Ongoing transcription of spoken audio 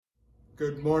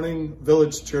Good morning,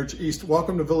 Village Church East.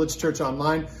 Welcome to Village Church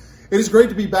Online. It is great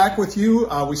to be back with you.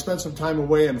 We spent some time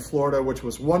away in Florida, which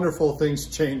was wonderful. Things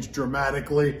changed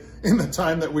dramatically in the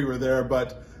time that we were there,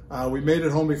 but we made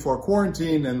it home before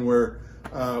quarantine, and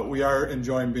we are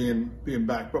enjoying being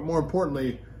back. But more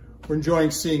importantly, we're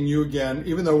enjoying seeing you again,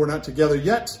 even though we're not together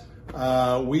yet.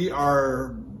 We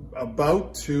are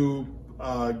about to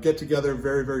get together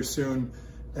very, very soon,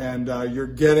 and you're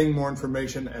getting more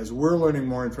information as we're learning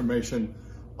more information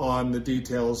on the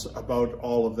details about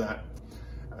all of that.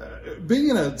 Being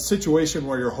in a situation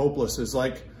where you're hopeless is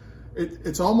like,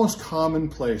 it's almost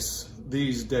commonplace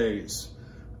these days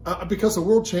because the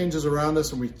world changes around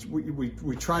us, and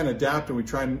we try and adapt, and we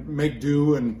try and make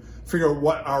do and figure out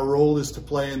what our role is to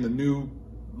play in the new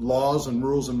laws and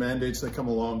rules and mandates that come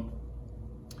along.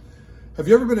 Have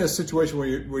you ever been in a situation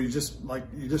where you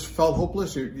just felt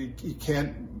hopeless? You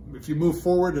can't, if you move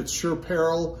forward, it's sure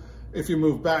peril. If you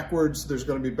move backwards, there's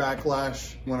going to be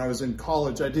backlash. When I was in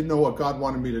college, I didn't know what God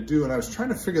wanted me to do, and I was trying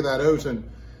to figure that out.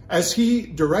 And as He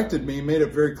directed me, He made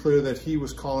it very clear that He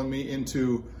was calling me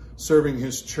into serving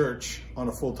His church on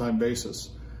a full-time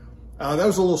basis. That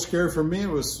was a little scary for me. It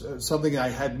was something I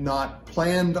had not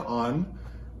planned on,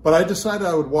 but I decided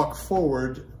I would walk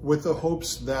forward with the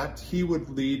hopes that He would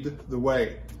lead the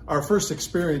way. Our first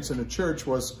experience in a church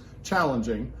was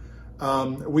challenging.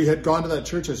 We had gone to that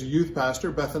church as a youth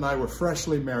pastor. Beth and I were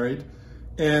freshly married,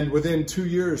 and within 2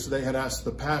 years, they had asked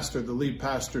the pastor, the lead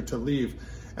pastor, to leave.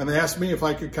 And they asked me if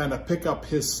I could kind of pick up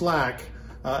his slack,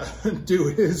 do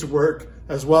his work,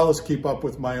 as well as keep up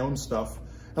with my own stuff.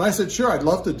 And I said, sure, I'd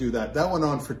love to do that. That went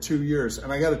on for 2 years.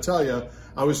 And I got to tell you,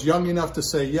 I was young enough to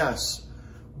say yes,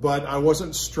 but I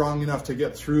wasn't strong enough to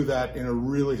get through that in a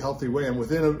really healthy way. And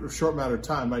within a short amount of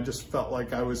time, I just felt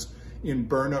like I was in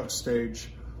burnout stage.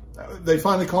 They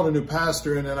finally called a new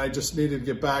pastor, and then I just needed to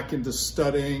get back into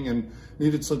studying and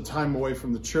needed some time away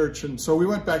from the church. And so we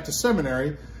went back to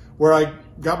seminary, where I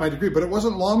got my degree. But it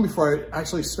wasn't long before I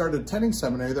actually started attending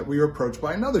seminary that we were approached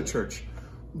by another church.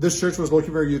 This church was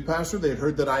looking for a youth pastor. They had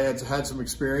heard that I had had some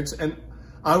experience, and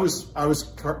I was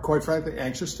quite frankly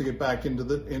anxious to get back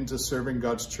into serving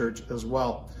God's church as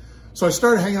well. So I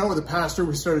started hanging out with the pastor.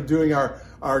 We started doing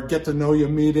our get to know you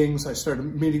meetings. I started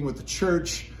meeting with the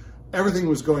church. Everything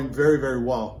was going very, very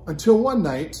well, until one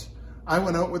night I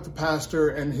went out with the pastor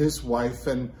and his wife,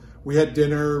 and we had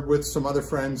dinner with some other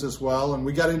friends as well, and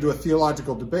we got into a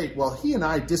theological debate. Well, he and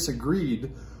I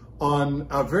disagreed on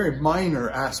a very minor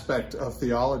aspect of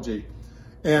theology.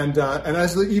 And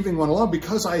as the evening went along,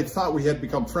 because I had thought we had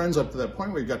become friends up to that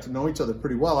point, we got to know each other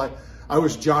pretty well, I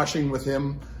was joshing with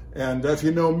him. And if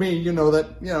you know me, you know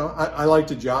that, I like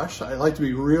to josh. I like to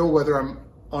be real, whether I'm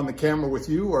on the camera with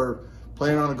you or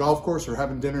playing on a golf course or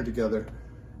having dinner together.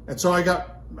 And so I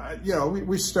got,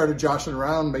 we started joshing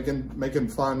around, making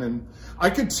fun. And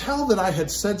I could tell that I had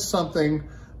said something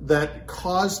that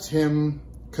caused him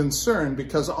concern,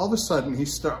 because all of a sudden he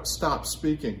stopped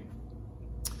speaking.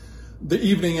 The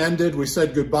evening ended. We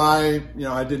said goodbye.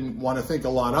 I didn't want to think a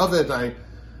lot of it.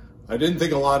 I didn't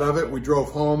think a lot of it. We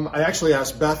drove home. I actually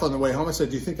asked Beth on the way home, I said,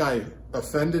 do you think I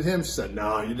offended him? She said,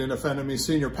 no, you didn't offend him. He's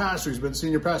senior pastor. He's been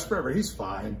senior pastor forever. He's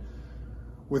fine.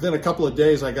 Within a couple of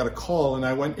days, I got a call, and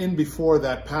I went in before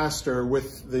that pastor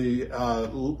with the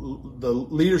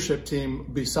leadership team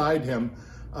beside him,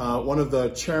 one of the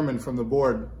chairmen from the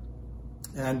board.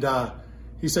 And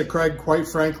he said, Craig, quite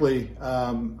frankly,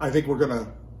 I think we're going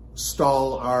to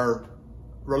stall our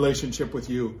relationship with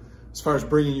you as far as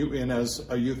bringing you in as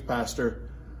a youth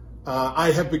pastor.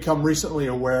 I have become recently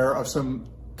aware of some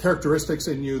characteristics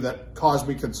in you that cause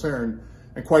me concern,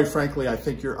 and quite frankly, I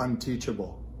think you're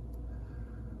unteachable.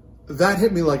 That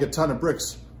hit me like a ton of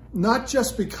bricks, not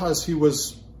just because he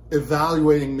was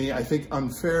evaluating me, I think,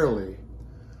 unfairly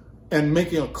and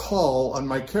making a call on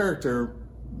my character,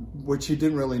 which he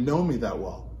didn't really know me that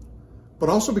well, but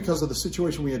also because of the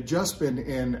situation we had just been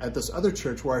in at this other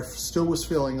church, where I still was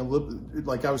feeling a little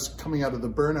like I was coming out of the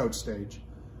burnout stage.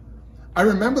 I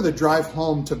remember the drive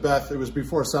home to Beth. It was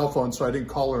before cell phones, so I didn't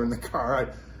call her in the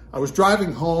car. I was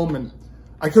driving home, and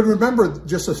I could remember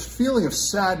just a feeling of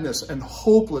sadness and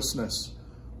hopelessness.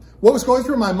 What was going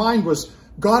through my mind was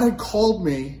God had called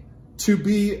me to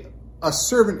be a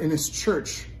servant in His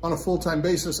church on a full-time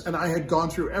basis, and I had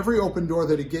gone through every open door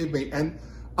that He gave me. And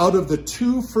out of the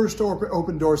two first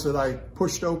open doors that I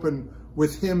pushed open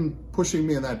with Him pushing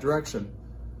me in that direction,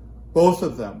 both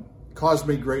of them caused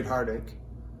me great heartache.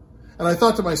 And I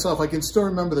thought to myself, I can still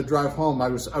remember the drive home. I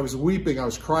was weeping, I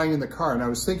was crying in the car, and I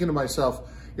was thinking to myself,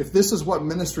 if this is what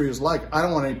ministry is like, I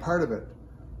don't want any part of it.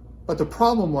 But the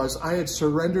problem was I had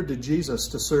surrendered to Jesus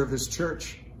to serve His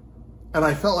church. and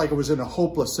I felt like I was in a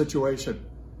hopeless situation.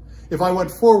 If I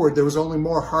went forward, there was only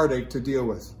more heartache to deal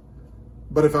with.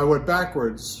 But if I went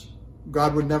backwards,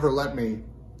 God would never let me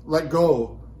let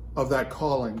go of that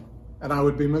calling, and I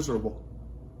would be miserable.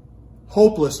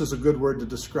 Hopeless is a good word to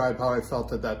describe how I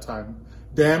felt at that time.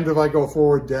 Damned if I go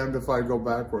forward, damned if I go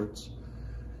backwards.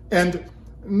 And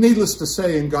needless to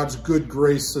say, in God's good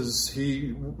graces,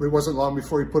 it wasn't long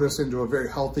before he put us into a very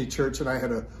healthy church, and I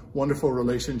had a wonderful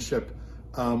relationship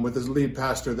with his lead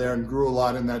pastor there and grew a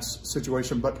lot in that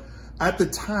situation. But at the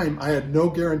time, I had no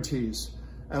guarantees,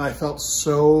 and I felt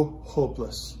so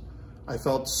hopeless. I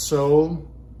felt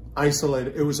so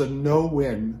isolated. It was a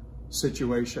no-win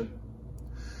situation.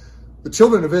 The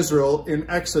children of Israel in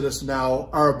Exodus now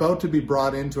are about to be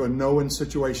brought into a no-win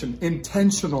situation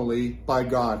intentionally by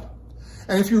God.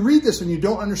 And if you read this and you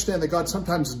don't understand that God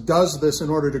sometimes does this in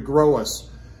order to grow us,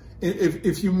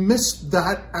 if you miss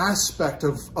that aspect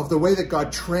of the way that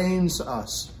God trains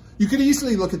us, you could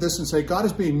easily look at this and say, God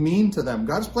is being mean to them.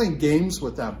 God is playing games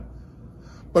with them.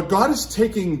 But God is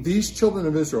taking these children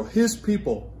of Israel, his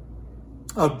people,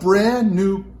 a brand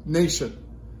new nation.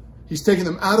 He's taken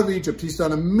them out of Egypt. He's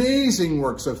done amazing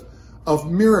works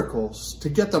of miracles to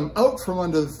get them out from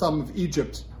under the thumb of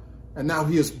Egypt. And now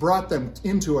he has brought them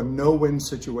into a no-win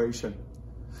situation.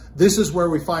 This is where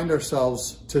we find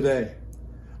ourselves today.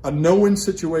 A no-win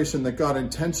situation that God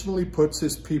intentionally puts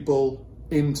his people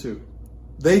into.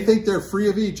 They think they're free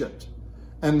of Egypt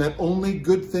and that only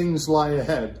good things lie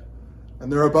ahead.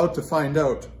 And they're about to find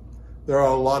out there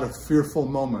are a lot of fearful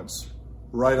moments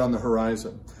right on the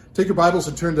horizon. Take your Bibles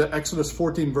and turn to Exodus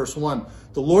 14, verse 1.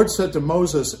 The Lord said to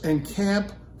Moses,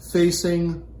 "Encamp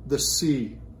facing the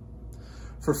sea.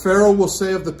 For Pharaoh will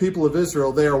say of the people of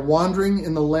Israel, they are wandering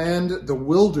in the land, the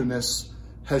wilderness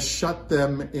has shut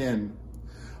them in."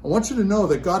 I want you to know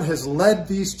that God has led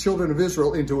these children of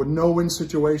Israel into a no-win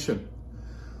situation.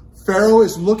 Pharaoh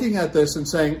is looking at this and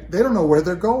saying, they don't know where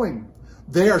they're going.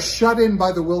 They are shut in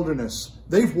by the wilderness.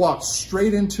 They've walked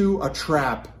straight into a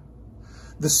trap.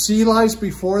 The sea lies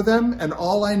before them, and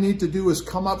all I need to do is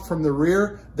come up from the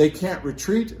rear. They can't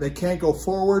retreat. They can't go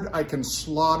forward. I can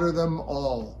slaughter them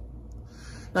all.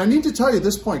 Now, I need to tell you at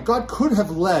this point, God could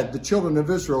have led the children of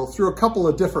Israel through a couple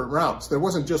of different routes. There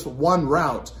wasn't just one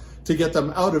route to get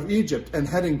them out of Egypt and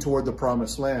heading toward the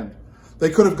promised land. They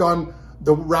could have gone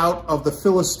the route of the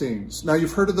Philistines. Now,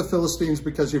 you've heard of the Philistines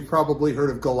because you've probably heard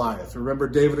of Goliath. Remember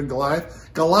David and Goliath?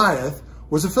 Goliath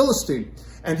was a Philistine,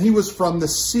 and he was from the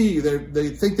sea. They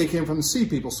think they came from the sea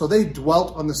people, so they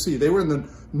dwelt on the sea. They were in the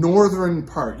northern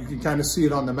part. You can kind of see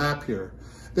it on the map here.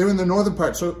 They were in the northern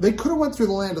part, so they could have went through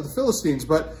the land of the Philistines,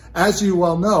 but as you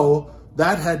well know,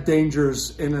 that had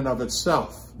dangers in and of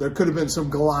itself. There could have been some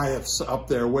Goliaths up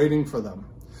there waiting for them.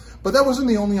 But that wasn't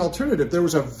the only alternative. There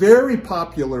was a very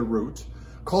popular route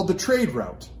called the trade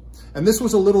route, and this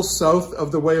was a little south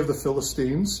of the way of the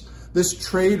Philistines. This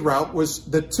trade route was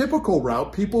the typical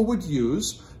route people would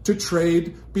use to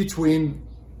trade between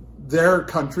their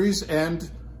countries and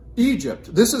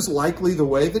Egypt. This is likely the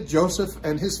way that Joseph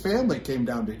and his family came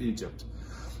down to Egypt.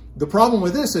 The problem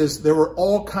with this is there were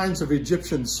all kinds of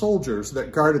Egyptian soldiers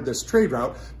that guarded this trade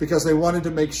route because they wanted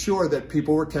to make sure that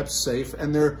people were kept safe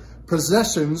and their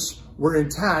possessions were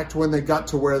intact when they got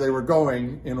to where they were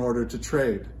going in order to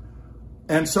trade.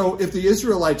 And so if the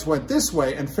Israelites went this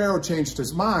way and Pharaoh changed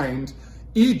his mind,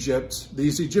 Egypt,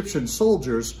 these Egyptian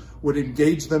soldiers, would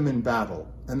engage them in battle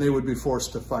and they would be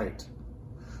forced to fight.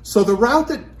 So the route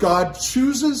that God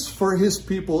chooses for his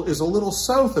people is a little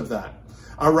south of that,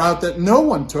 a route that no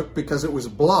one took because it was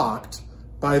blocked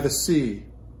by the sea.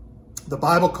 The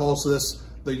Bible calls this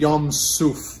the Yom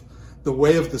Suf, the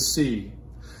way of the sea.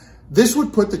 This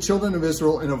would put the children of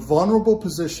Israel in a vulnerable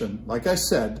position, like I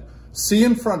said, sea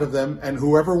in front of them and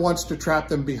whoever wants to trap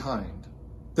them behind.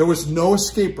 There was no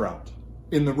escape route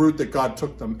in the route that God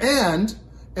took them, and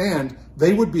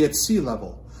they would be at sea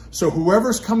level. So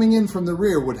whoever's coming in from the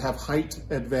rear would have height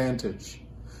advantage.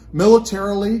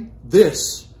 Militarily,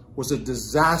 this was a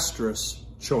disastrous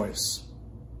choice.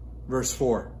 Verse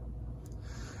 4,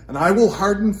 "And I will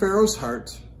harden Pharaoh's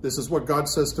heart," this is what God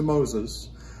says to Moses,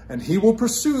 "and he will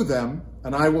pursue them,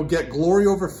 and I will get glory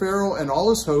over Pharaoh and all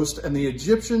his host, and the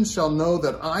Egyptians shall know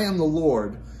that I am the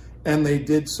Lord." And they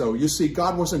did so. You see,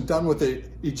 God wasn't done with the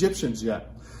Egyptians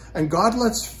yet. And God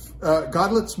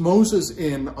lets Moses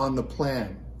in on the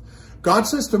plan. God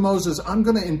says to Moses, "I'm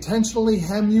going to intentionally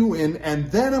hem you in,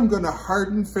 and then I'm going to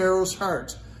harden Pharaoh's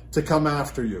heart to come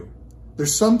after you."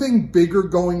 There's something bigger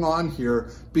going on here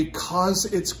because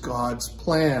it's God's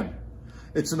plan.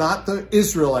 It's not the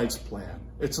Israelites' plan.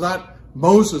 It's not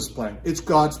Moses' plan. It's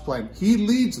God's plan. He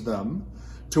leads them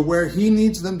to where he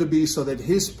needs them to be so that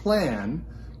his plan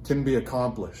can be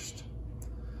accomplished.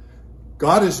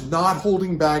 God is not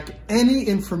holding back any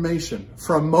information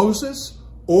from Moses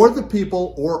or the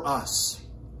people or us.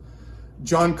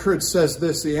 John Kurtz says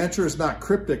this: the answer is not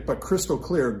cryptic, but crystal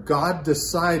clear. God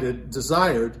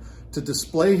desired to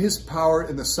display his power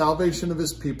in the salvation of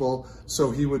his people so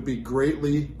he would be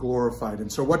greatly glorified.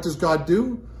 And so what does God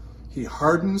do? He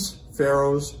hardens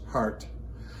Pharaoh's heart.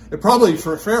 And probably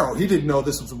for Pharaoh, he didn't know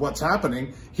this was what's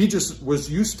happening. He just was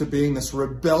used to being this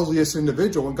rebellious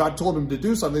individual. When God told him to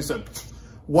do something, he said,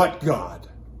 what God?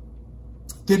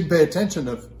 Didn't pay attention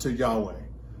to Yahweh.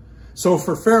 So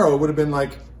for Pharaoh, it would have been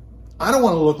like, I don't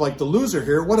want to look like the loser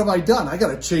here. What have I done? I got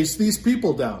to chase these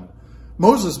people down.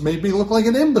 Moses made me look like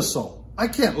an imbecile. I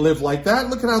can't live like that.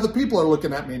 Look at how the people are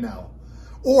looking at me now.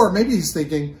 Or maybe he's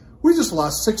thinking, we just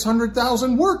lost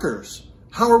 600,000 workers.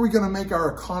 How are we going to make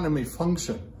our economy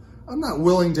function? I'm not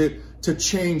willing to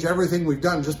change everything we've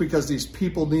done just because these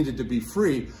people needed to be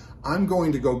free. I'm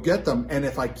going to go get them, and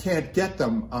if I can't get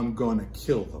them, I'm going to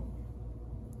kill them.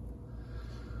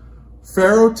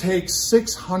 Pharaoh takes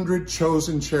 600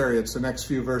 chosen chariots, the next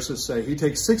few verses say. He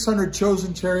takes 600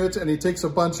 chosen chariots, and he takes a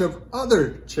bunch of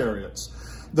other chariots.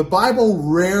 The Bible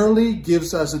rarely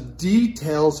gives us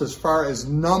details as far as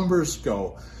numbers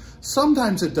go.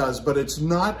 Sometimes it does, but it's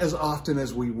not as often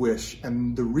as we wish.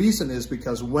 And the reason is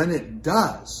because when it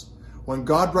does, when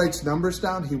God writes numbers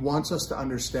down, he wants us to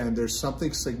understand there's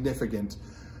something significant.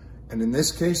 And in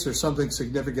this case, there's something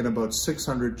significant about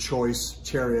 600 choice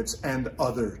chariots and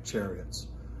other chariots.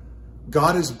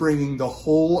 God is bringing the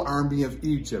whole army of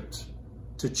Egypt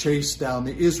to chase down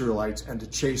the Israelites and to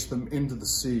chase them into the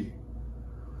sea.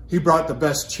 He brought the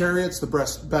best chariots, the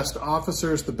best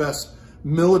officers, the best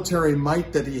military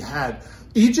might that he had.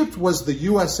 Egypt was the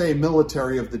USA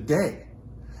military of the day.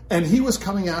 And he was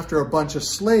coming after a bunch of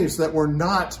slaves that were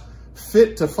not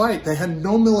fit to fight. They had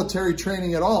no military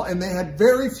training at all, and they had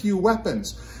very few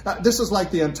weapons. This is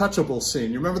like the Untouchable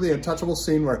scene. You remember the Untouchable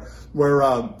scene where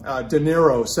De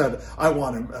Niro said, I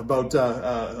want him, about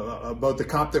the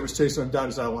cop that was chasing him down.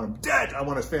 He said, I want him dead. I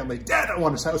want his family dead. I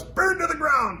want his house burned to the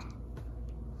ground.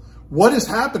 What is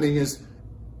happening is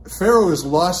Pharaoh has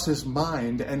lost his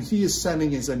mind, and he is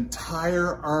sending his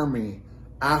entire army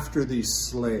after these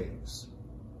slaves.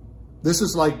 This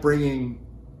is like bringing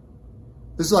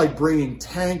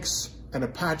tanks and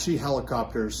Apache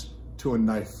helicopters to a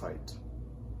knife fight.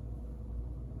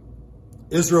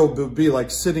 Israel would be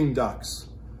like sitting ducks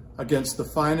against the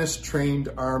finest trained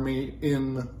army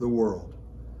in the world.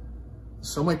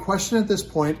 So my question at this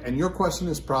point, and your question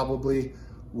is probably,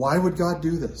 why would God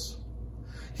do this?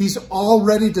 He's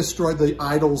already destroyed the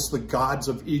idols, the gods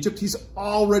of Egypt. He's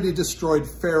already destroyed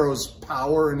Pharaoh's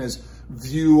power and his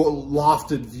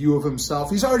lofted view of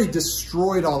himself. He's already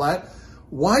destroyed all that.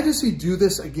 Why does he do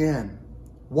this again?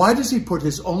 Why does he put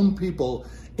his own people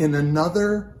in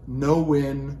another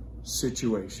no-win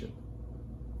situation?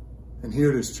 And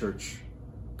here it is, church.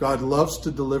 God loves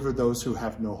to deliver those who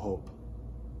have no hope.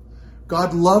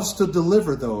 God loves to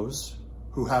deliver those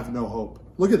who have no hope.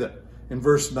 Look at it in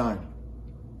verse 9.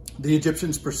 The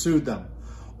Egyptians pursued them.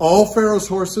 All Pharaoh's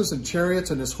horses and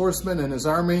chariots and his horsemen and his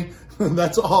army,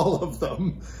 that's all of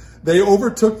them. They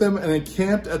overtook them and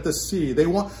encamped at the sea. They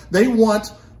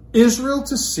want Israel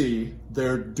to see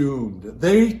they're doomed.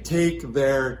 They take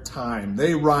their time.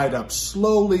 They ride up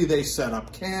slowly. They set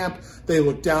up camp. They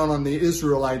look down on the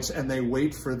Israelites and they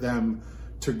wait for them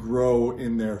to grow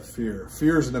in their fear.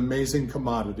 Fear is an amazing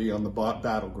commodity on the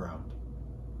battleground.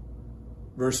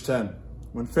 Verse 10.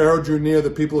 When Pharaoh drew near, the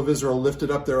people of Israel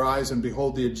lifted up their eyes, and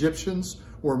behold, the Egyptians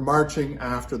were marching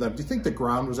after them. Do you think the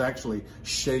ground was actually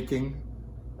shaking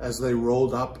as they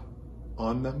rolled up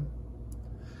on them?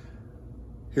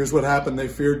 Here's what happened. They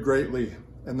feared greatly,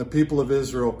 and the people of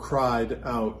Israel cried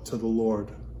out to the Lord.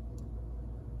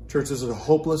 Church, this is a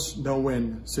hopeless,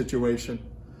 no-win situation.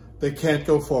 They can't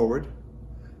go forward.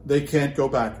 They can't go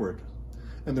backward.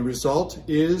 And the result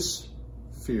is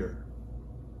fear.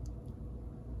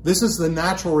 This is the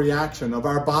natural reaction of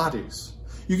our bodies.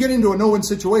 You get into a no-win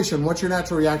situation, what's your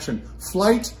natural reaction?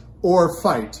 Flight or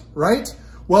fight, right?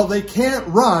 Well, they can't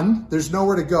run, there's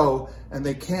nowhere to go, and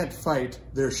they can't fight,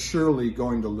 they're surely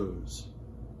going to lose.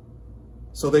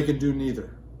 So they can do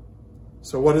neither.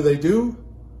 So what do?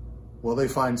 Well, they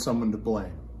find someone to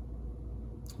blame.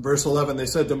 Verse 11, they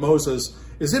said to Moses,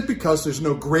 is it because there's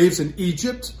no graves in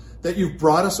Egypt that you've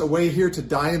brought us away here to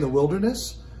die in the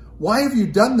wilderness? Why have you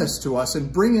done this to us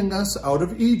in bringing us out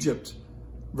of Egypt?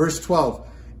 Verse 12,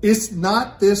 is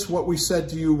not this what we said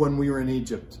to you when we were in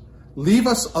Egypt? Leave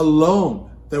us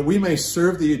alone that we may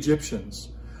serve the Egyptians.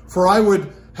 For I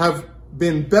would have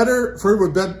been better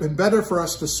for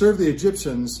us to serve the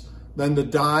Egyptians than to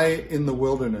die in the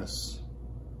wilderness.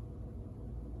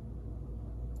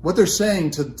 What they're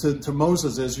saying to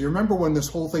Moses is, you remember when this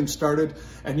whole thing started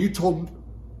and you told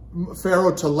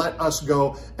Pharaoh to let us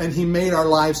go and he made our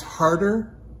lives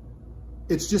harder?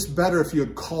 It's just better if you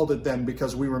had called it then,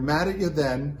 because we were mad at you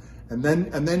then, and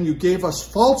then you gave us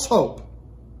false hope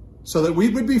so that we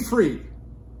would be free.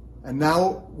 And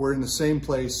now we're in the same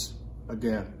place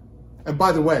again. And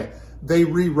by the way, they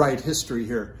rewrite history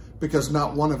here because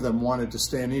not one of them wanted to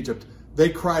stay in Egypt. They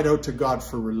cried out to God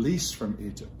for release from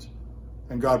Egypt,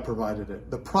 and God provided it.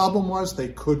 The problem was they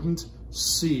couldn't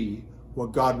see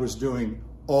what God was doing.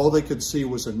 All they could see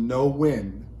was a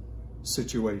no-win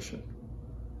situation.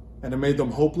 And it made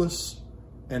them hopeless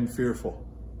and fearful.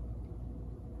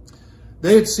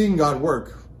 They had seen God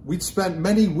work. We'd spent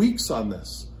many weeks on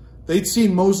this. They'd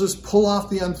seen Moses pull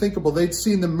off the unthinkable. They'd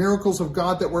seen the miracles of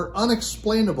God that were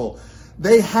unexplainable.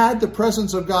 They had the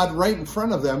presence of God right in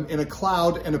front of them in a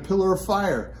cloud and a pillar of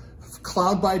fire.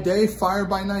 Cloud by day, fire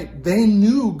by night. They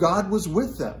knew God was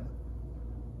with them.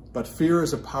 But fear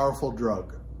is a powerful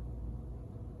drug.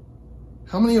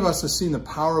 How many of us have seen the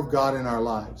power of God in our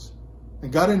lives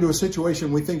and got into a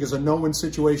situation we think is a no-win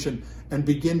situation and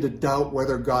begin to doubt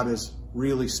whether God is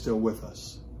really still with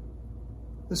us?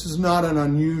 This is not an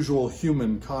unusual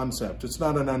human concept. It's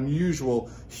not an unusual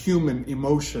human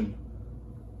emotion.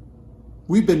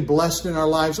 We've been blessed in our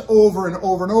lives over and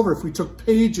over and over. If we took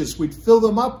pages, we'd fill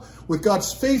them up with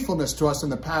God's faithfulness to us in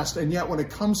the past. And yet when it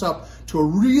comes up to a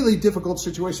really difficult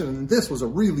situation, and this was a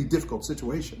really difficult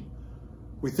situation,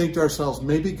 we think to ourselves,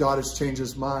 maybe God has changed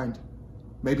his mind.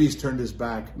 Maybe he's turned his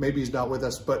back. Maybe he's not with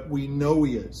us, but we know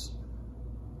he is.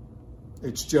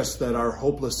 It's just that our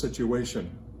hopeless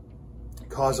situation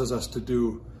causes us to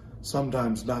do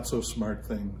sometimes not so smart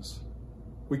things.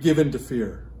 We give in to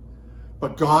fear.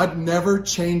 But God never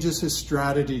changes his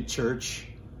strategy, church.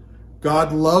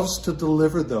 God loves to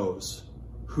deliver those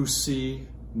who see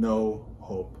no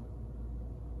hope.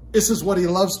 This is what he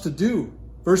loves to do.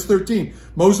 Verse 13,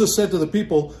 Moses said to the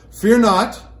people, "Fear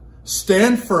not,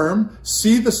 stand firm,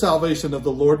 see the salvation of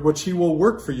the Lord, which he will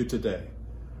work for you today.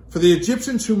 For the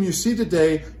Egyptians whom you see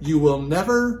today, you will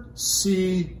never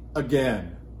see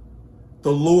again.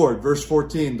 The Lord," verse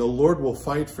 14, "the Lord will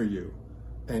fight for you,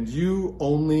 and you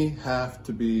only have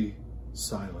to be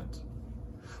silent."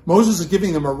 Moses is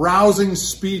giving them a rousing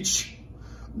speech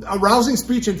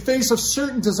in face of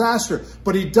certain disaster,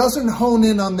 but he doesn't hone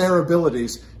in on their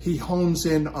abilities. He hones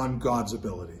in on God's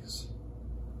abilities.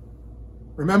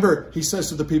 Remember, he says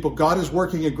to the people, God is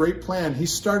working a great plan. He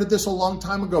started this a long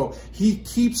time ago. He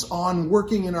keeps on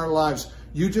working in our lives.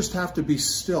 You just have to be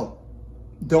still.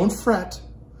 Don't fret.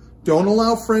 Don't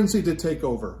allow frenzy to take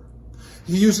over.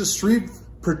 He uses three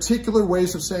particular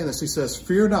ways of saying this. He says,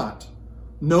 "Fear not."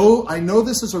 No, I know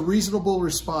this is a reasonable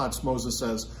response, Moses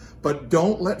says, but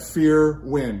don't let fear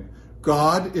win.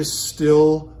 God is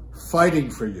still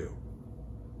fighting for you.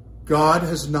 God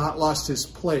has not lost his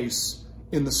place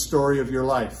in the story of your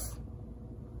life.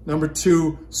 Number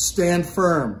two, stand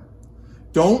firm.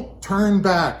 Don't turn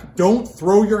back. Don't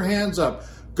throw your hands up.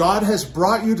 God has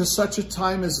brought you to such a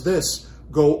time as this.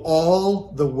 Go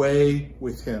all the way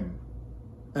with him.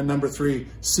 And number three,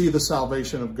 see the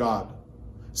salvation of God.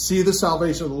 See the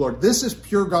salvation of the Lord. This is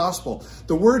pure gospel.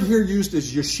 The word here used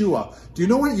is Yeshua. Do you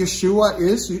know what Yeshua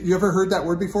is? You ever heard that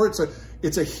word before?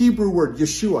 It's a Hebrew word,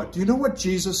 Yeshua. Do you know what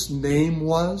Jesus' name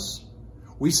was?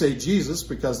 We say Jesus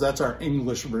because that's our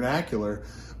English vernacular,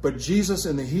 but Jesus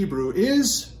in the Hebrew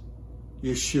is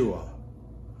Yeshua.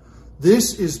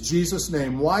 This is Jesus'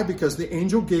 name. Why? Because the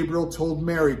angel Gabriel told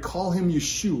Mary, call him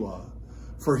Yeshua,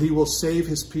 for he will save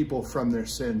his people from their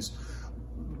sins.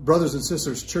 Brothers and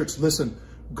sisters, church, listen,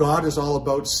 God is all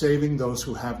about saving those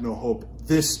who have no hope.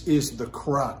 This is the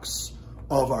crux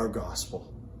of our gospel.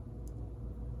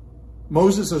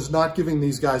 Moses is not giving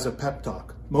these guys a pep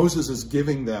talk. Moses is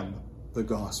giving them the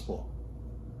gospel.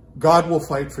 God will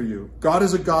fight for you. God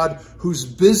is a God whose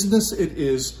business it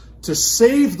is to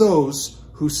save those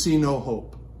who see no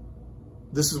hope.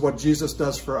 This is what Jesus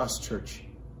does for us, church.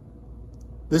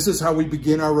 This is how we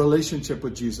begin our relationship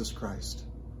with Jesus Christ.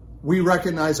 We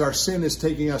recognize our sin is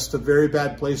taking us to very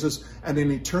bad places and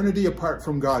an eternity apart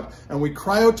from God. And we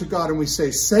cry out to God and we say,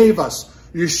 save us,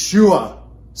 Yeshua,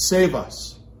 save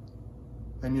us.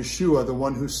 And Yeshua, the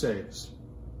one who saves,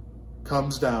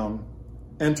 comes down,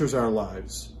 enters our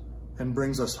lives, and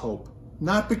brings us hope.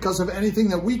 Not because of anything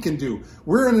that we can do.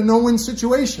 We're in a no-win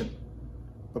situation.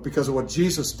 But because of what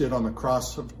Jesus did on the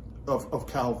cross of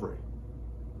Calvary.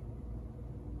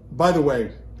 By the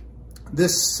way,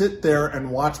 This sit there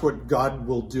and watch what God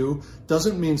will do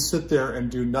doesn't mean sit there and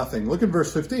do nothing. Look at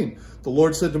verse 15. The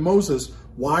Lord said to Moses,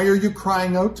 why are you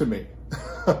crying out to me?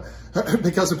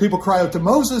 Because the people cry out to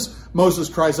Moses, Moses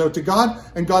cries out to God,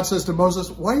 and God says to Moses,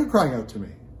 why are you crying out to me?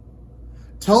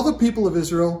 Tell the people of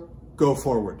Israel, go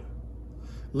forward.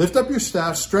 Lift up your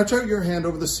staff, stretch out your hand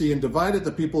over the sea, and divide it.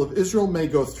 The people of Israel may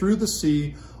go through the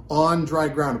sea on dry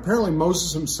ground. Apparently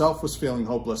Moses himself was feeling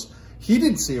hopeless. He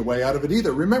didn't see a way out of it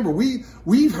either. Remember,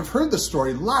 we have heard the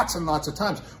story lots and lots of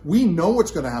times. We know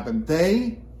what's going to happen.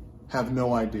 They have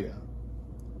no idea.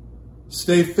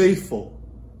 Stay faithful,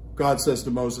 God says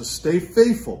to Moses. Stay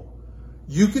faithful.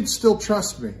 You can still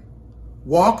trust me.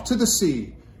 Walk to the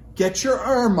sea. Get your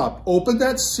arm up. Open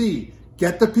that sea.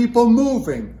 Get the people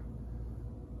moving.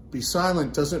 Be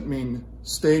silent doesn't mean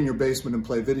stay in your basement and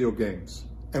play video games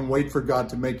and wait for God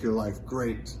to make your life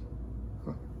great.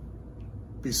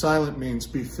 Be silent means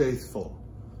be faithful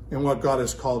in what God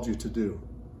has called you to do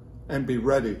and be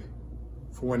ready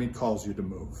for when he calls you to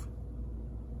move.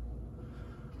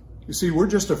 You see, we're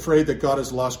just afraid that God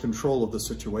has lost control of the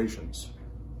situations.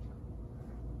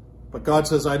 But God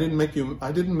says, I didn't make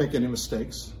any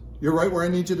mistakes. You're right where I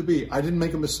need you to be. I didn't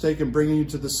make a mistake in bringing you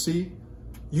to the sea.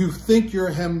 You think you're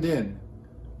hemmed in.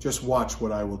 Just watch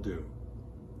what I will do.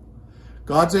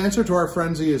 God's answer to our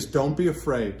frenzy is don't be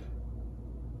afraid.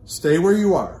 Stay where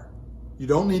you are. You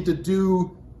don't need to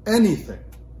do anything,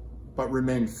 but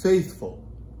remain faithful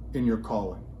in your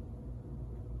calling.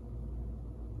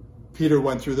 Peter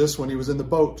went through this when he was in the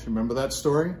boat. Remember that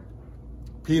story?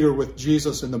 Peter with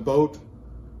Jesus in the boat.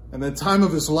 And at the time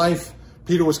of his life,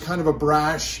 Peter was kind of a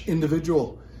brash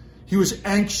individual. He was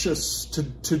anxious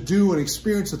to do and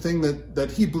experience the thing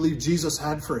that he believed Jesus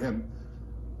had for him.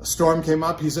 A storm came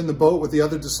up. He's in the boat with the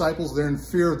other disciples. They're in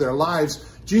fear of their lives.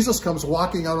 Jesus comes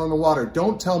walking out on the water.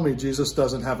 Don't tell me Jesus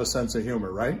doesn't have a sense of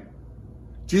humor, right?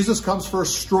 Jesus comes for a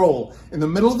stroll in the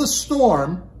middle of the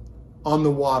storm on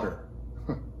the water.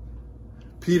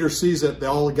 Peter sees it.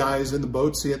 All the guys in the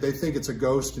boat see it. They think it's a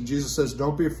ghost. And Jesus says,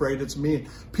 don't be afraid. It's me.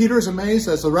 Peter's amazed,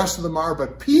 as the rest of them are.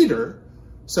 But Peter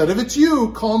said, if it's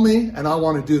you, call me, and I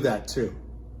want to do that too.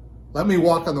 Let me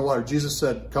walk on the water. Jesus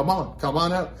said, come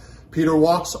on out. Peter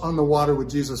walks on the water with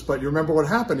Jesus. But you remember what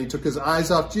happened? He took his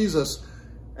eyes off Jesus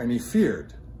and he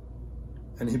feared.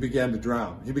 And he began to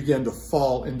drown. He began to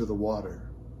fall into the water.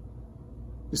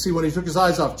 You see, when he took his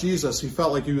eyes off Jesus, he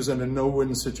felt like he was in a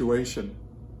no-win situation.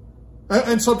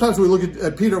 And sometimes we look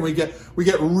at Peter and we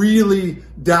get really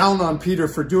down on Peter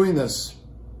for doing this.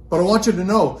 But I want you to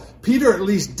know, Peter at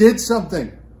least did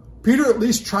something. Peter at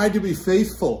least tried to be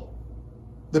faithful.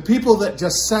 The people that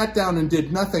just sat down and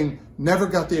did nothing never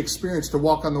got the experience to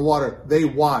walk on the water. They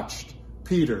watched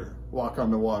Peter walk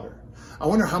on the water. I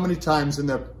wonder how many times in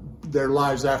their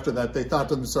lives after that they thought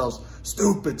to themselves,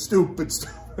 stupid.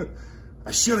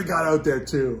 I should have got out there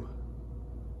too.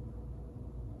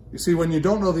 You see, when you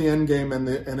don't know the end game and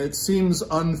it seems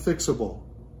unfixable,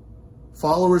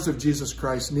 followers of Jesus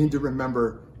Christ need to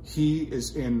remember he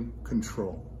is in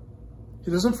control.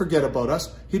 He doesn't forget about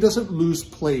us. He doesn't lose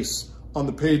place on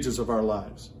the pages of our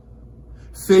lives.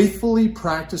 Faithfully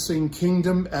practicing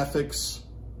kingdom ethics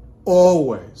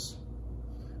always,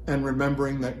 and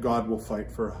remembering that God will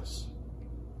fight for us.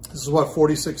 This is what Psalm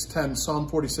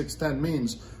 46:10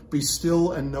 means. Be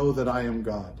still and know that I am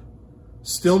God.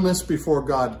 Stillness before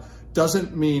God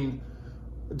doesn't mean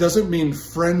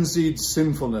frenzied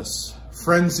sinfulness,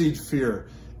 frenzied fear.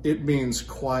 It means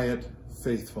quiet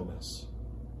faithfulness.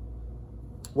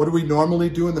 What do we normally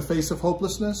do in the face of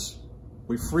hopelessness?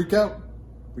 We freak out.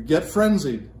 We get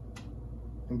frenzied.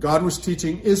 And God was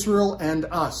teaching Israel and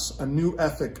us a new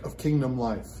ethic of kingdom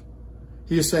life.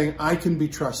 He is saying, I can be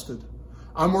trusted.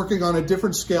 I'm working on a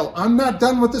different scale. I'm not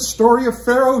done with the story of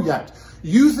Pharaoh yet.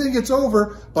 You think it's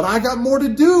over, but I got more to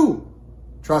do.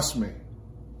 Trust me.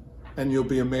 And you'll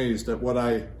be amazed at what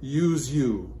I use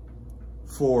you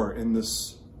for in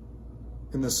this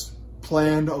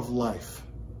plan of life.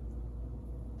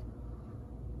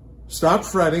 Stop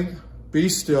fretting. Be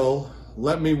still.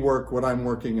 Let me work what I'm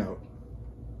working out.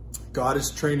 God is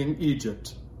training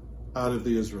Egypt out of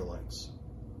the Israelites.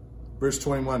 Verse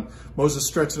 21, Moses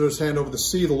stretched out his hand over the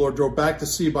sea. The Lord drove back the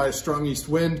sea by a strong east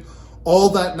wind all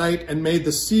that night and made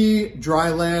the sea dry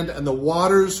land, and the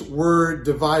waters were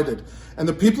divided. And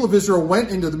the people of Israel went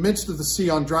into the midst of the sea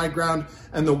on dry ground,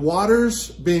 and the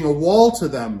waters being a wall to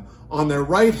them on their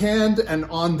right hand and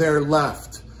on their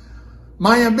left.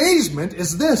 My amazement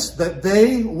is this, that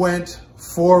they went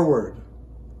forward.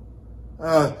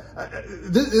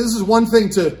 This is one thing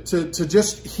to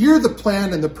just hear the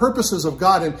plan and the purposes of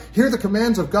God and hear the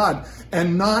commands of God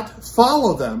and not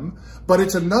follow them, but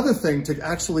it's another thing to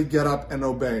actually get up and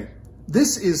obey.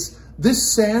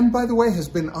 This sand, by the way, has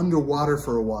been underwater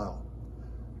for a while.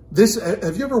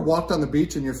 Have you ever walked on the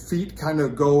beach and your feet kind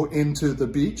of go into the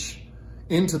beach,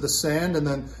 into the sand, and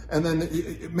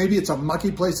then maybe it's a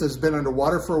mucky place that's been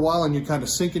underwater for a while and you kind of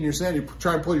sink in your sand, you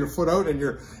try and pull your foot out and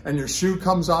your shoe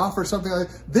comes off or something like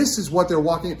that. This is what they're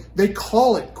walking in. They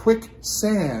call it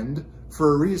quicksand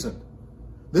for a reason.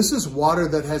 This is water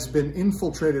that has been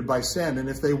infiltrated by sand, and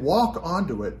if they walk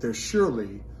onto it, they're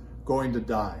surely going to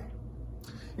die.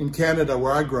 In Canada,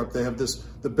 where I grew up, they have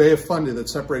the Bay of Fundy that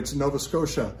separates Nova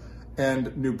Scotia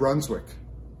and New Brunswick.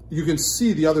 You can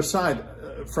see the other side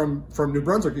from New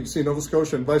Brunswick. You can see Nova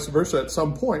Scotia and vice versa at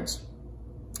some points.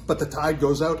 But the tide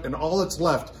goes out and all that's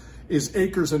left is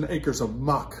acres and acres of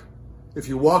muck. If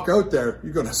you walk out there,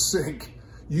 you're going to sink.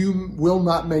 You will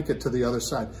not make it to the other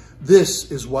side.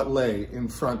 This is what lay in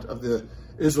front of the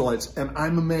Israelites. And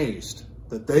I'm amazed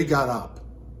that they got up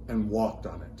and walked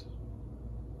on it.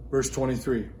 Verse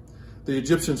 23, the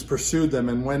Egyptians pursued them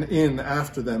and went in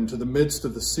after them to the midst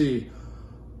of the sea.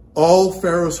 All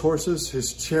Pharaoh's horses,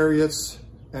 his chariots,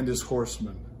 and his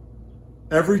horsemen.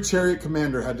 Every chariot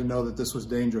commander had to know that this was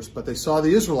dangerous, but they saw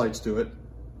the Israelites do it,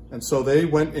 and so they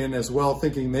went in as well,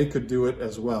 thinking they could do it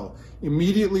as well.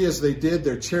 Immediately as they did,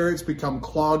 their chariots become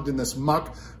clogged in this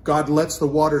muck. God lets the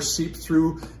water seep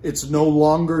through. It's no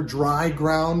longer dry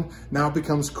ground. Now it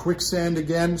becomes quicksand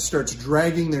again, starts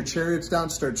dragging their chariots down,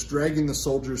 starts dragging the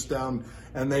soldiers down,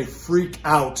 and they freak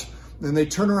out. Then they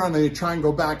turn around and they try and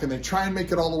go back and they try and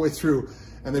make it all the way through,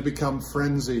 and they become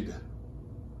frenzied.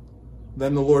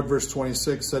 Then the Lord, verse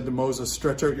 26, said to Moses,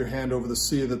 stretch out your hand over the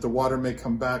sea that the water may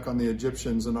come back on the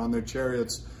Egyptians and on their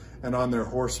chariots and on their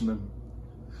horsemen.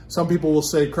 Some people will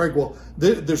say, Craig, well,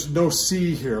 there's no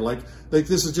sea here. Like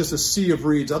this is just a sea of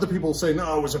reeds. Other people will say,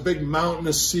 no, it was a big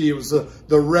mountainous sea. It was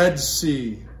the Red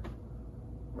Sea.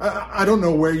 I don't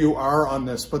know where you are on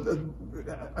this, but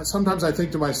sometimes I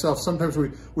think to myself, sometimes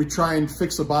we try and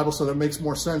fix the Bible so that it makes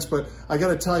more sense. But I got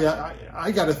to tell you,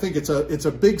 I got to think it's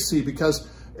a big sea, because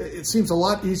it seems a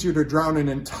lot easier to drown an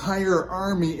entire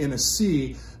army in a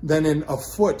sea than in a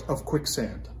foot of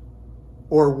quicksand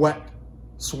or wet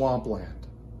swampland.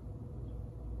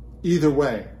 Either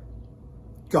way,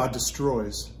 God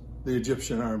destroys the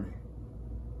Egyptian army.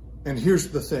 And here's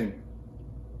the thing.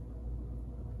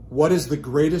 What is the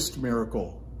greatest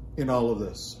miracle in all of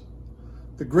this?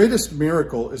 The greatest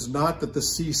miracle is not that the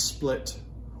sea split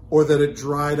or that it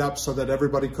dried up so that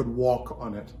everybody could walk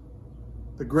on it.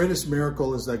 The greatest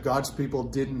miracle is that God's people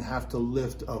didn't have to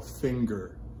lift a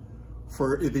finger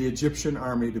for the Egyptian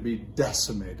army to be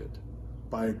decimated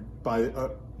by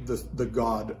the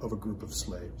God of a group of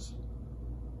slaves.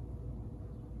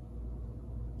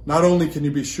 Not only can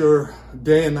you be sure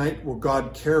day and night will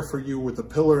God care for you with the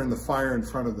pillar and the fire in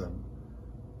front of them,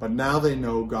 but now they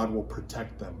know God will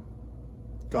protect them.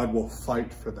 God will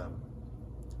fight for them.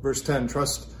 Verse 10,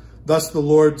 thus the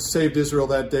Lord saved Israel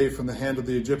that day from the hand of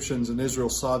the Egyptians, and Israel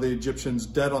saw the Egyptians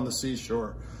dead on the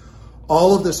seashore.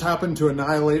 All of this happened to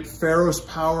annihilate Pharaoh's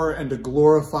power and to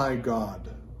glorify God.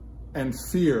 And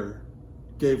fear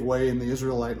gave way in the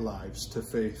Israelite lives to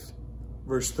faith.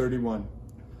 Verse 31.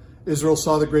 Israel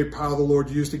saw the great power the Lord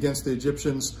used against the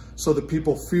Egyptians, so the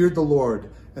people feared the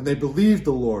Lord, and they believed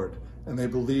the Lord, and they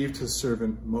believed his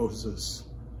servant Moses.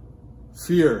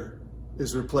 Fear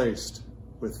is replaced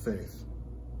with faith.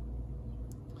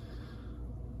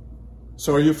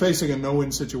 So are you facing a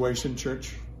no-win situation,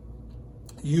 church?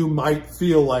 You might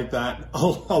feel like that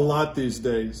a lot these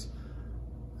days.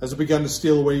 Has it begun to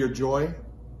steal away your joy?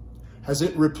 Has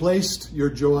it replaced your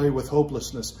joy with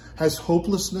hopelessness? Has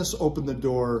hopelessness opened the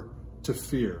door to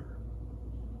fear?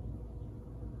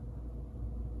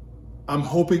 I'm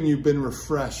hoping you've been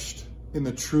refreshed in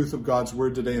the truth of God's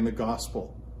word today in the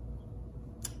gospel.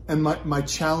 And my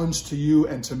challenge to you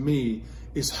and to me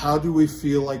is, how do we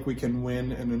feel like we can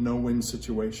win in a no-win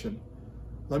situation?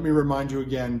 Let me remind you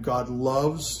again, God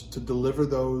loves to deliver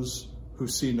those who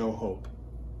see no hope.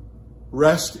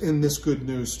 Rest in this good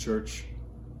news, church.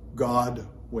 God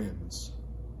wins.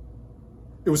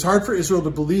 It was hard for Israel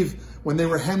to believe when they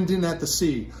were hemmed in at the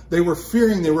sea. They were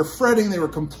fearing, they were fretting, they were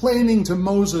complaining to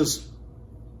Moses.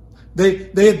 They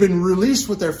had been released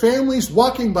with their families,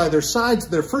 walking by their sides,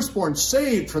 their firstborn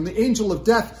saved from the angel of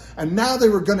death, and now they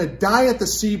were going to die at the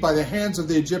sea by the hands of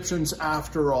the Egyptians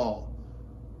after all.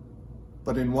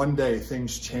 But in one day,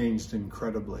 things changed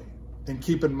incredibly. And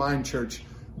keep in mind, church,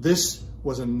 this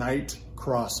was a night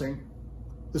crossing.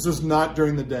 This was not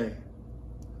during the day.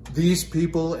 These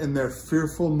people in their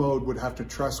fearful mode would have to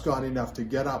trust God enough to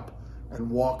get up and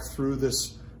walk through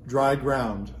this dry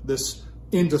ground, this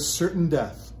into certain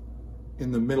death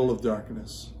in the middle of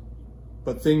darkness.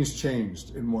 But things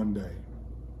changed in one day.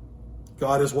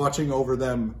 God is watching over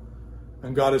them,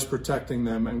 and God is protecting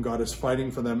them, and God is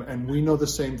fighting for them. And we know the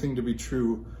same thing to be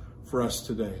true for us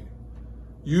today.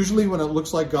 Usually when it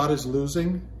looks like God is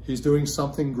losing, he's doing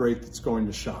something great that's going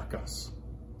to shock us.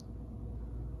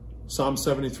 Psalm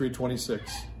 73:26.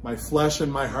 My flesh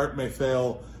and my heart may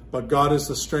fail, but God is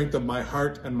the strength of my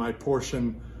heart and my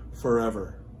portion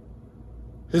forever.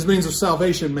 His means of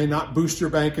salvation may not boost your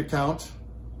bank account,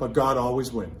 but God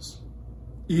always wins.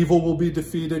 Evil will be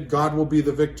defeated. God will be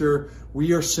the victor.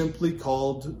 We are simply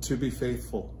called to be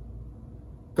faithful.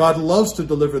 God loves to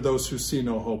deliver those who see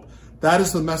no hope. That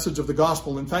is the message of the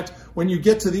gospel. In fact, when you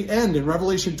get to the end in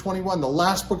Revelation 21, the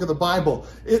last book of the Bible,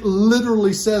 it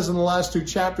literally says in the last 2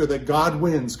 chapters that God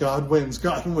wins, God wins,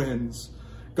 God wins.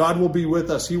 God will be with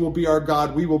us. He will be our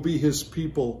God. We will be his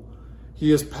people.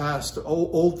 He has passed.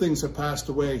 Old things have passed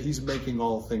away. He's making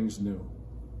all things new.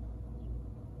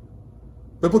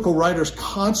 Biblical writers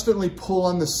constantly pull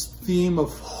on this theme of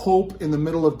hope in the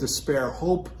middle of despair,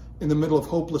 hope in the middle of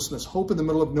hopelessness, hope in the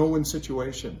middle of no-win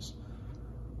situations.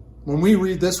 When we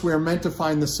read this, we are meant to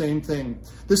find the same thing.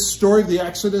 This story of the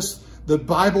Exodus, the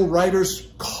Bible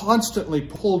writers constantly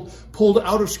pulled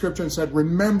out of Scripture and said,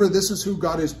 remember, this is who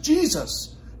God is.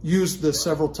 Jesus used this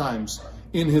several times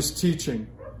in his teaching.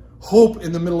 Hope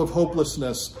in the middle of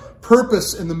hopelessness,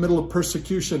 purpose in the middle of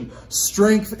persecution,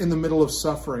 strength in the middle of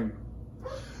suffering.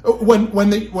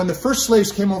 When the first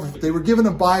slaves came over, they were given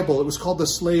a Bible. It was called the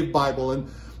Slave Bible. And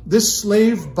this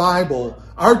Slave Bible,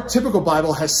 our typical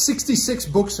Bible has 66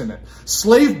 books in it.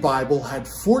 Slave Bible had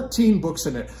 14 books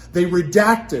in it. They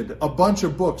redacted a bunch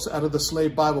of books out of the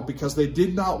Slave Bible because they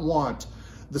did not want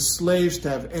the slaves to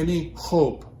have any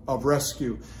hope of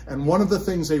rescue. And one of the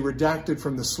things they redacted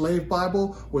from the Slave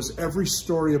Bible was every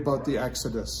story about the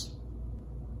Exodus.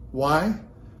 Why?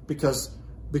 Because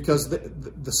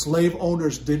the slave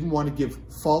owners didn't want to give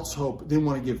false hope, didn't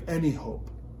want to give any hope.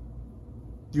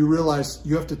 You realize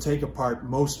you have to take apart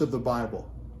most of the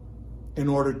Bible in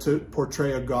order to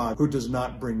portray a God who does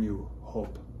not bring you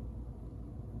hope.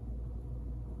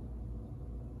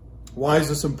 Why is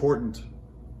this important?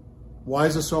 Why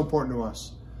is this so important to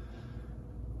us?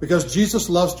 Because Jesus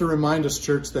loves to remind us,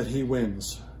 church, that he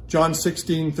wins. John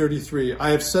 16:33,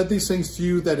 I have said these things to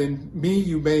you that in me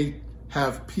you may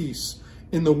have peace.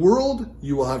 In the world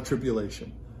you will have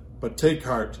tribulation, but take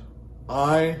heart,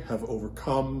 I have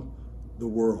overcome the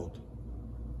world.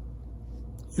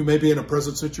 You may be in a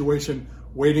present situation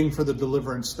waiting for the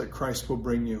deliverance that Christ will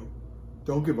bring you.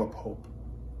 Don't give up hope.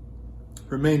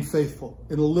 Remain faithful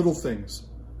in the little things.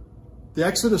 The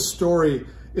Exodus story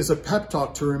is a pep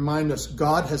talk to remind us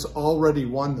God has already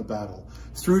won the battle.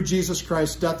 Through Jesus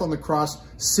Christ's death on the cross,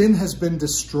 sin has been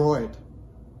destroyed.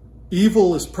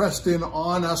 Evil is pressed in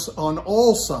on us on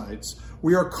all sides.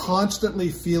 We are constantly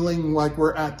feeling like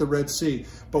we're at the Red Sea,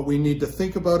 but we need to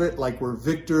think about it like we're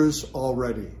victors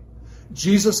already.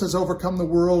 Jesus has overcome the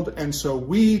world, and so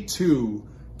we too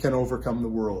can overcome the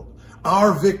world.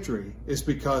 Our victory is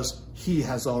because he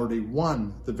has already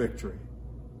won the victory.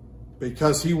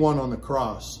 Because he won on the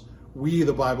cross, we,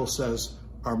 the Bible says,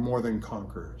 are more than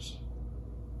conquerors.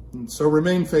 And so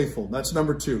remain faithful. That's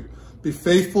number 2. Be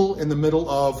faithful in the middle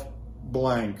of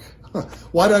blank.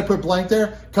 Why did I put blank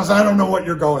there? Because I don't know what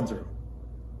you're going through.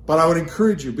 But I would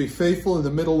encourage you, be faithful in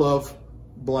the middle of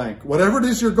blank. Whatever it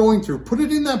is you're going through, put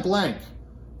it in that blank.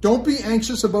 Don't be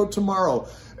anxious about tomorrow.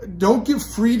 Don't give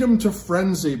freedom to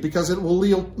frenzy, because it will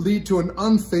lead to an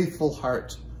unfaithful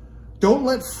heart. Don't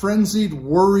let frenzied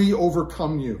worry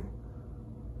overcome you.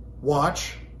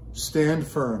 Watch, stand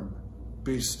firm,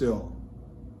 be still.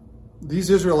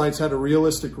 These Israelites had a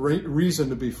realistic reason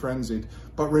to be frenzied.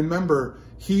 But remember,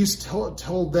 he's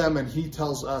told them, and he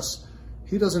tells us,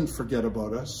 he doesn't forget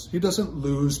about us. He doesn't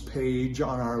lose page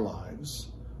on our lives.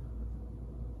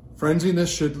 Frenziness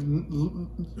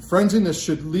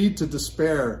should lead to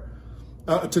despair,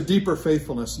 to deeper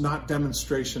faithfulness, not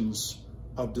demonstrations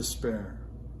of despair.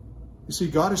 You see,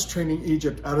 God is training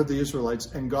Egypt out of the Israelites,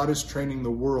 and God is training the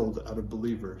world out of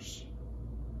believers.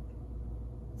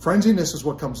 Frenziness is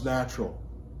what comes natural.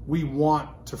 We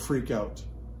want to freak out.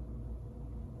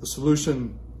 The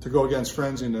solution to go against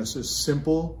frenziness is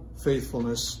simple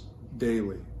faithfulness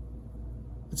daily.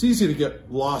 It's easy to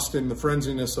get lost in the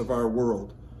frenziness of our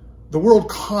world. The world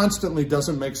constantly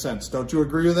doesn't make sense. Don't you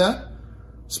agree with that?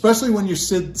 Especially when you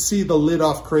see the lid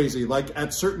off crazy, like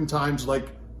at certain times, like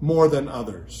more than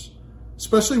others.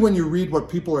 Especially when you read what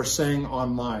people are saying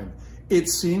online. it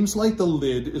seems like the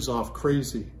lid is off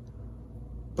crazy.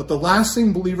 But the last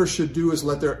thing believers should do is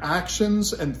let their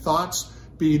actions and thoughts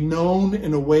be known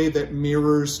in a way that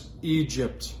mirrors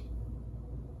Egypt.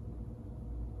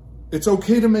 It's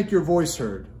okay to make your voice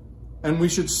heard, and we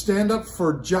should stand up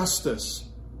for justice,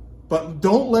 but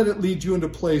don't let it lead you into a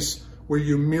place where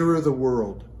you mirror the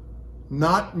world,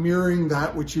 not mirroring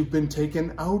that which you've been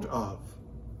taken out of.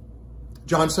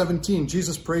 John 17,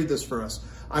 Jesus prayed this for us.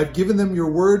 I've given them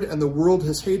your word, and the world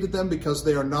has hated them because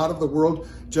they are not of the world,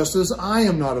 just as I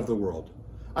am not of the world.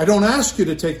 I don't ask you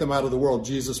to take them out of the world,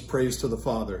 Jesus prays to the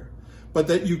Father, but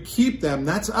that you keep them,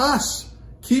 that's us,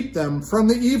 keep them from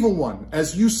the evil one.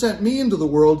 As you sent me into the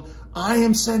world, I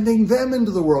am sending them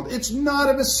into the world. It's not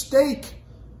a mistake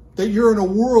that you're in a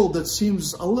world that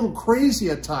seems a little crazy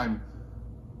at times.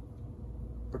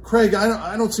 But Craig,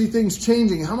 I don't see things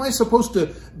changing. How am I supposed to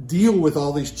deal with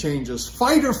all these changes?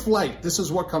 Fight or flight. This is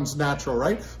what comes natural,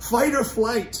 right? Fight or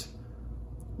flight.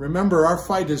 Remember, our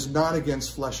fight is not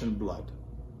against flesh and blood,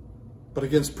 but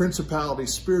against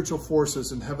principalities, spiritual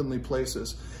forces in heavenly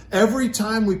places. Every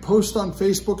time we post on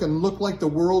Facebook and look like the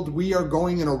world, we are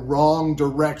going in a wrong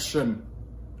direction.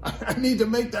 I need to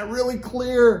make that really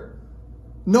clear.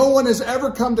 No one has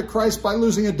ever come to Christ by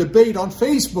losing a debate on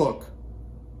Facebook.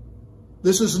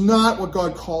 This is not what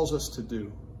God calls us to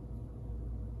do.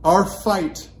 Our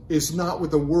fight is not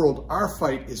with the world. Our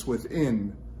fight is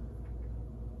within.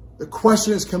 The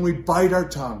question is, can we bite our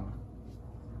tongue?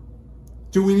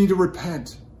 Do we need to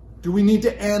repent? Do we need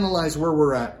to analyze where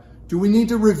we're at? Do we need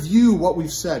to review what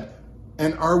we've said?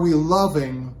 And are we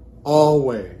loving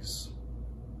always?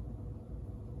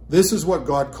 This is what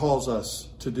God calls us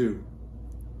to do.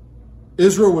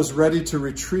 Israel was ready to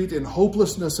retreat in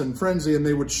hopelessness and frenzy, and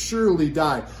they would surely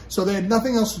die. So they had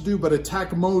nothing else to do but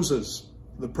attack Moses.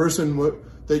 The person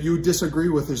that you disagree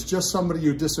with is just somebody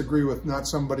you disagree with, not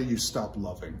somebody you stop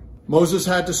loving. Moses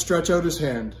had to stretch out his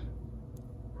hand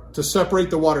to separate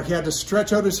the water. He had to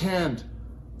stretch out his hand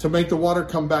to make the water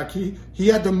come back. He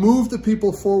had to move the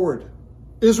people forward.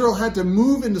 Israel had to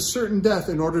move into certain death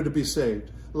in order to be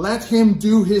saved. Let him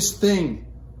do his thing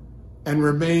and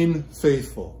remain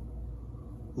faithful.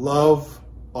 Love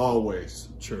always,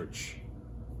 church.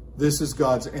 This is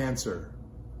God's answer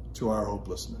to our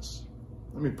hopelessness.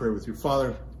 Let me pray with you.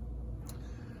 Father,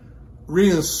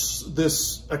 reading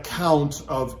this account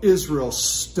of Israel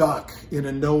stuck in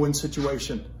a no-win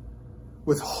situation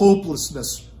with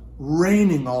hopelessness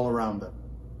reigning all around them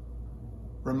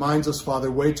reminds us,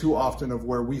 Father, way too often of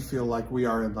where we feel like we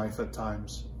are in life at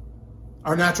times.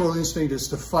 Our natural instinct is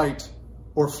to fight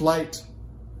or flight.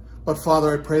 But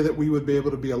Father, I pray that we would be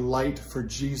able to be a light for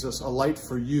Jesus, a light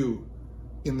for you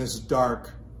in this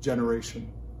dark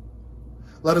generation.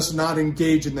 Let us not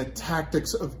engage in the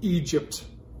tactics of Egypt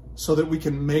so that we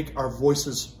can make our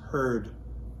voices heard,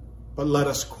 but let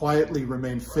us quietly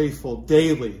remain faithful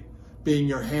daily, being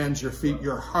your hands, your feet,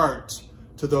 your heart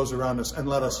to those around us, and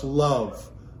let us love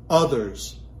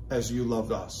others as you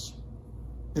loved us.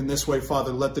 In this way,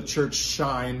 Father, let the church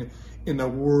shine in a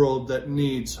world that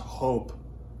needs hope,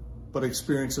 but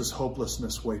experiences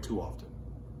hopelessness way too often.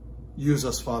 Use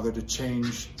us, Father, to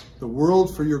change the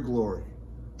world for your glory.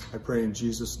 I pray in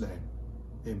Jesus' name,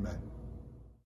 amen.